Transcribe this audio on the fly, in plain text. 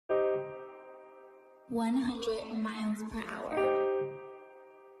100 miles per hour.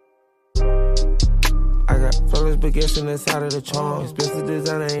 I got flawless baguettes in the side of the charm. Expensive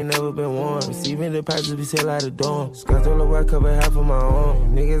designer ain't never been worn. Receiving deposits, we sell out the dorm. Scott all the white cover half of my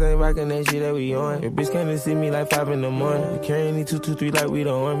arm. Niggas ain't rockin' that shit that we on. Your bitch can't see me like 5 in the morning. We carrying these 223 like we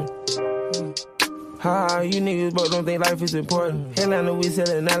the army. Ha, you niggas both don't think life is important. Headliner, we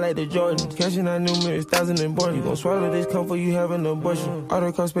sellin' not like the Jordans. Cashing out numerous thousand important. You gon' swallow this cum for you have an abortion.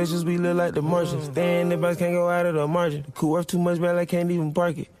 Auto car spacious, we look like the Martians. Stay in the bus, can't go out of the margin. The coupe worth too much, man, I can't even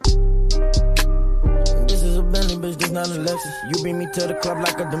park it. This is a Bentley, bitch, this not a Lexus. You bring me to the club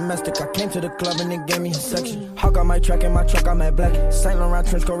like a domestic. I came to the club and it gave me a section. Hawk on my track, in my truck, I'm at Black. Saint Laurent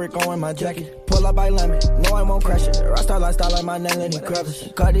trench coat, Rico in my jacket. Pull up by Lemon, no I won't crash it. Rockstar lifestyle like my name, Lenny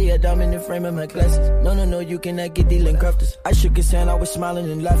Kravitz. Cartier dumb in the frame of my glasses. No, you cannot get these link crafters. I shook his hand, I was smiling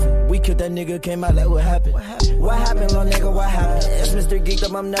and laughing. We killed that nigga, came out like what happened? What happened, little nigga, what happened? It's Mr. Geeked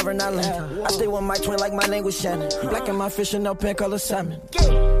Up, I'm never not laughing. I stay with my twin like my name was Shannon. Black in my fish and no pen color salmon.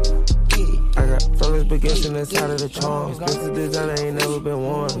 I got flawless baguettes in the side of the charm. Expensive designer ain't never been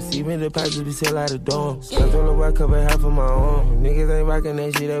worn. Receiving deposits, we sell out the dorm. Scott all the white cover half of my arm. Niggas ain't rockin'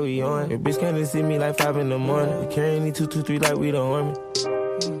 that shit that we on. Your bitch can't see me like 5 in the morning. We carrying these 223 like we the army.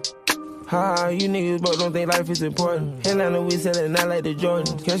 Ha, you niggas both don't think life is important. Headliner, we sellin' not like the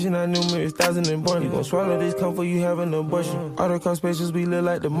Jordans. Cashing out numerous thousand important. You gon' swallow this cum for you have an abortion. Auto car spacious, we look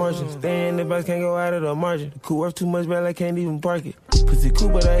like the Martians. Stay in the bus, can't go out of the margin. The coupe worth too much, man, I can't even park it. Pussy cool,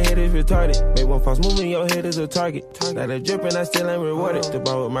 but her head is retarded. Make one false move and your head is a target. Got a drip and I still ain't rewarded. The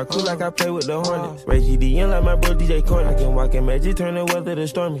ball with my crew like I play with the Hornets. Ray GDN like my bro DJ Corny. I can walk in magic, turn the weather to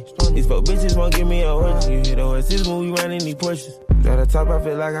stormy. These fuck bitches won't give me a orgy. You hear the horses when we run in these Porsches. Got a top, I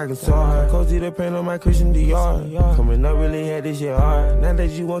feel like I can soar. Cozy the paint on my Christian Dior. Coming up really had this shit hard. Now that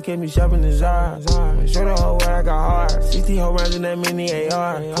you won't keep me shopping in Zara. Show the whole world I got hard. 60 whole rounds in that mini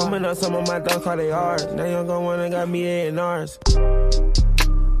AR. Coming up some of my dogs call they ours. Now young gon' one got me A&Rs.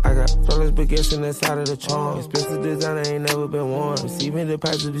 I got flawless baguettes in the side of the charm. Expensive designer ain't never been worn. Receiving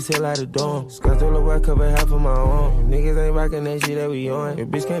deposits, we sell out the dorm. Scott all the white cover half of my arm. Niggas ain't rockin' that shit that we on. Your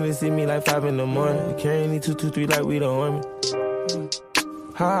bitch can't see me like 5 in the morning. We carrying these 223 like we the army.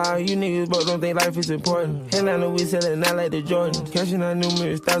 Ha, you niggas both don't think life is important. Headliner, we sellin' not like the Jordans. Cashing out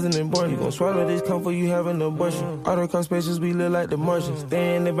numerous thousand important. You gon' swallow this cum for you have an abortion. Auto car spacious, we look like the Martians.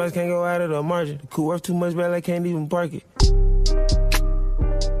 Stay in the bus, can't go out of the margin. The coupe worth too much, man, I can't even park it.